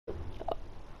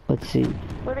Let's see.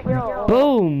 Where'd it go?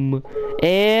 Boom!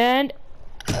 And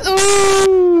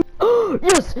ooh!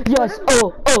 Yes! Yes!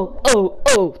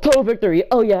 Total victory!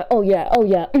 Oh yeah! Oh yeah! Oh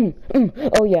yeah! Oh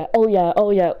yeah! Oh yeah! Oh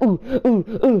yeah! Ooh!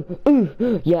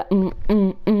 Yeah!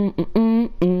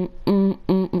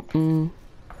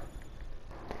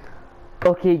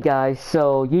 Okay guys,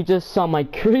 so you just saw my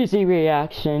crazy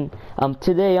reaction.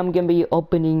 Today I'm gonna be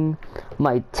opening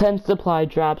my 10 supply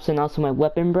drops and also my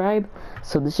weapon bribe.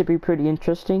 So this should be pretty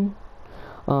interesting.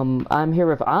 I'm here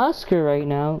with Oscar right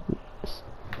now.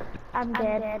 I'm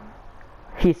dead.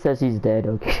 He says he's dead,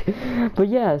 okay. But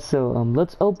yeah, so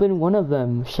let's open one of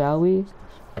them, shall we?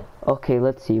 Okay,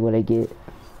 let's see what I get.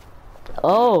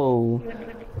 Oh!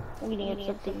 We need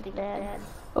something bad.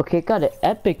 Okay, I got an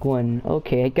epic one.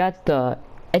 Okay, I got the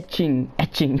etching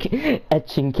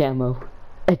camo.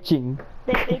 Etching.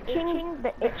 The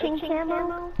itching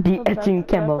camo? The etching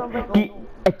camo. The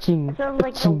etching. It sounds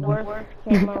like the worst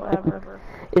camo ever.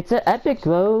 It's an epic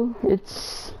though.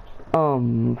 It's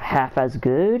half as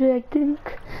good, I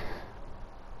think.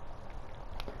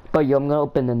 But yo, I'm gonna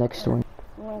open the next one.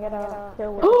 I'm gonna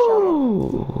kill with the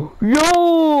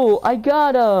Yo, I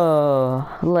got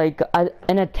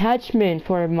an attachment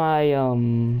for my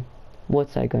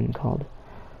what's that gun called?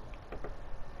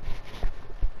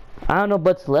 I don't know,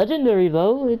 but it's legendary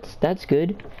though. That's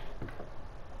good.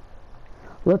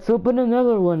 Let's open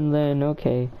another one then.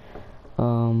 Okay.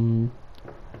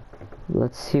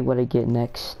 Let's see what I get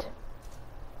next.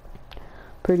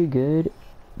 Pretty good.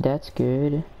 That's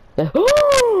good.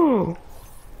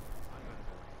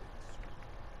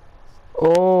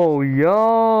 Oh,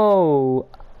 yo!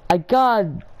 I got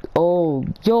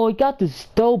this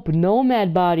dope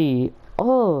nomad body.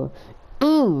 Oh,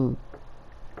 ooh.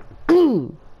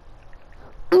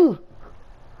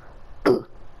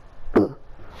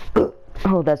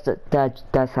 Oh,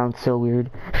 that sounds so weird.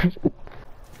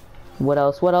 What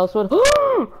else? What?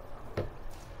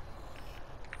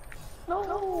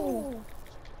 No.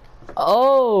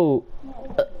 Oh,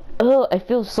 I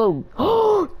feel so.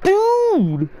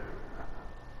 Dude.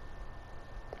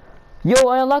 Yo,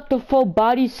 I unlocked the full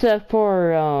body set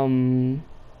for oh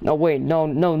wait, no,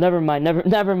 never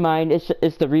mind.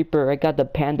 It's the Reaper. I got the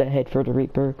panda head for the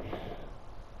Reaper.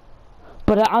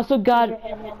 But I also got.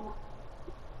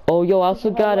 Oh, yo, I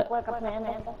also got.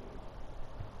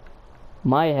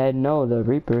 My head, no, the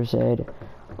Reaper's head.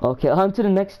 Okay, on to the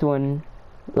next one.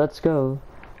 Let's go.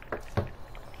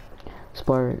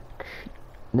 Spark.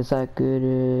 Is that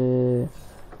good?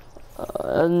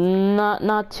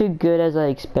 Not too good as I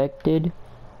expected.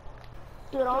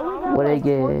 What I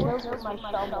get?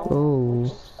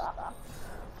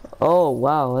 Oh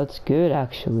wow, that's good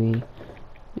actually.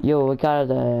 Yo, I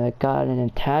got an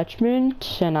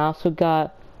attachment, and I also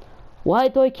got. Why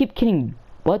do I keep getting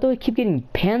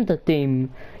panda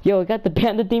theme? Yo, I got the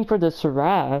panda theme for the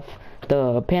Seraph,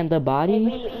 the panda body.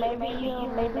 Maybe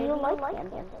you like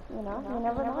pandas. You know, you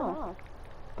never know.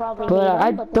 Probably but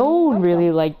I don't really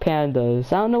like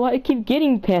pandas. I don't know why I keep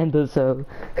getting pandas though.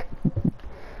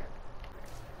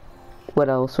 What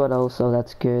else? Oh,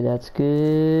 that's good.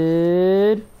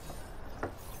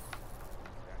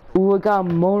 Ooh, I got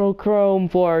monochrome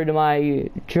for my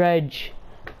dredge.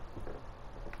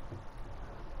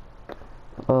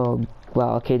 Oh,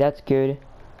 wow, okay, that's good.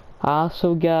 I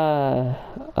also got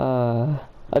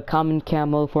a common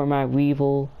camo for my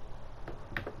Weevil.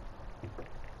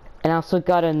 And I also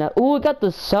got I got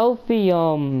the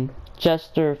selfie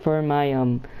gesture for my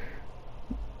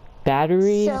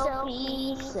battery.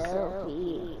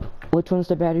 Selfie. Which one's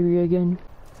the battery again?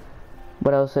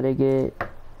 What else did I get?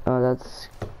 Oh, that's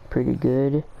pretty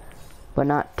good, but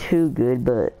not too good,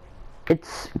 but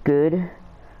it's good.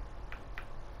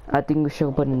 I think we should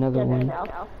open another one.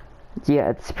 Yeah,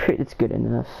 it's good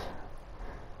enough.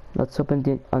 Let's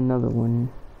open another one.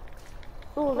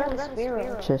 Oh, that's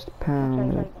Spirit. Chest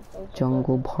pound,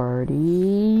 jungle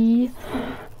party.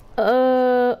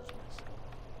 Ooh,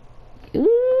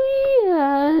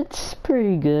 yeah, it's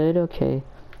pretty good. Okay,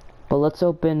 but let's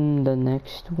open the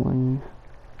next one.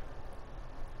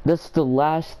 That's the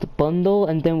last bundle,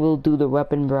 and then we'll do the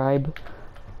weapon bribe.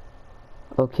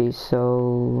 Okay,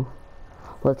 so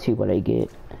let's see what I get.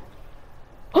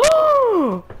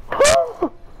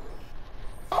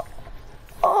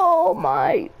 Oh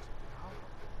my.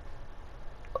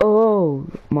 Oh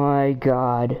my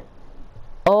god.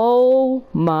 Oh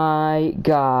my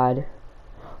god.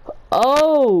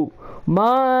 Oh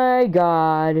my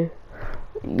god.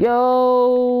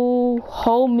 Yo,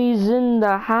 homies in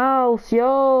the house,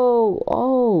 yo.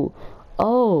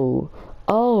 Oh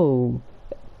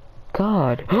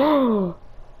god.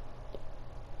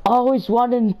 always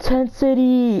want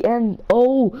intensity and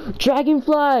oh,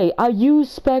 dragonfly. I use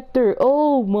specter.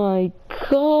 Oh my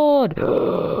god.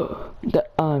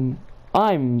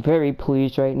 I'm very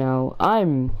pleased right now.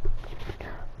 I'm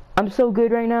so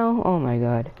good right now. Oh my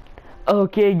god.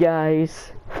 Okay,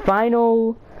 guys.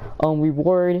 Final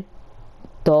reward,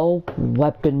 the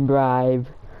weapon bribe.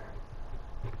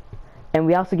 And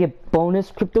we also get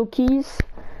bonus crypto keys.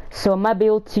 So I might be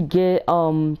able to get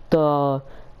the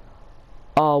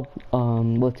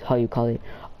how you call it?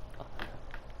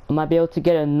 I might be able to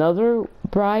get another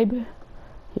bribe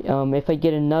if I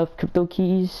get enough crypto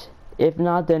keys. If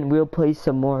not, then we'll play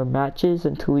some more matches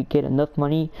until we get enough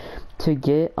money to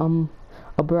get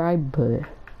a bribe. But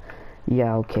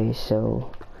yeah, okay,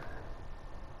 so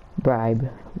bribe.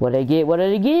 What I get? What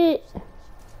did I get?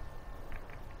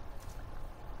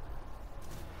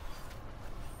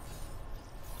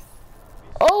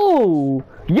 Oh,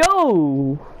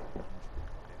 yo!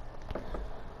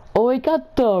 Oh, I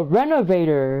got the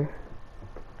renovator.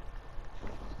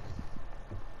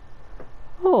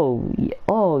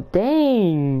 Oh,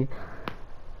 dang.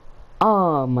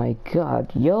 Oh my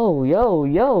god.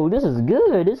 Yo, this is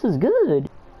good. This is good.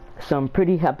 So I'm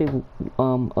pretty happy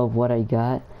of what I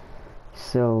got.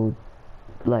 So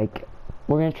like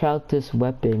we're gonna try out this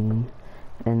weapon,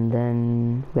 and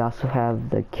then we also have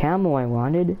the camo I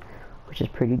wanted, which is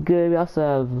pretty good. We also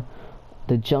have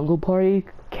the jungle party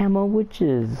camo, which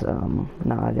is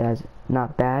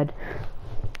not bad.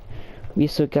 We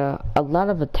also got a lot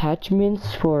of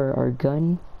attachments for our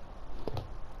gun,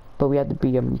 but we had to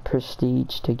be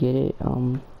prestige to get it.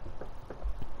 But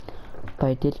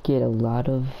I did get a lot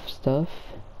of stuff,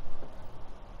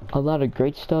 a lot of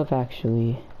great stuff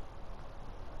actually.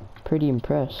 Pretty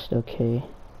impressed. Okay,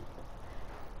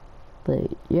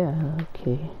 but yeah,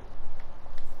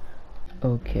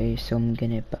 okay, so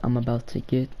I'm about to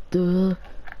get the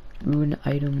ruin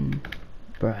item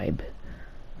bribe.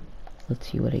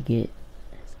 Let's see what I get.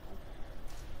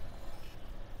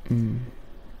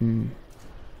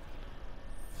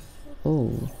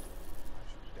 Oh,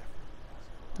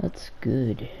 that's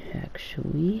good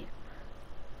actually.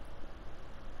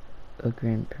 A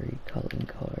Grand Prix calling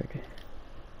card.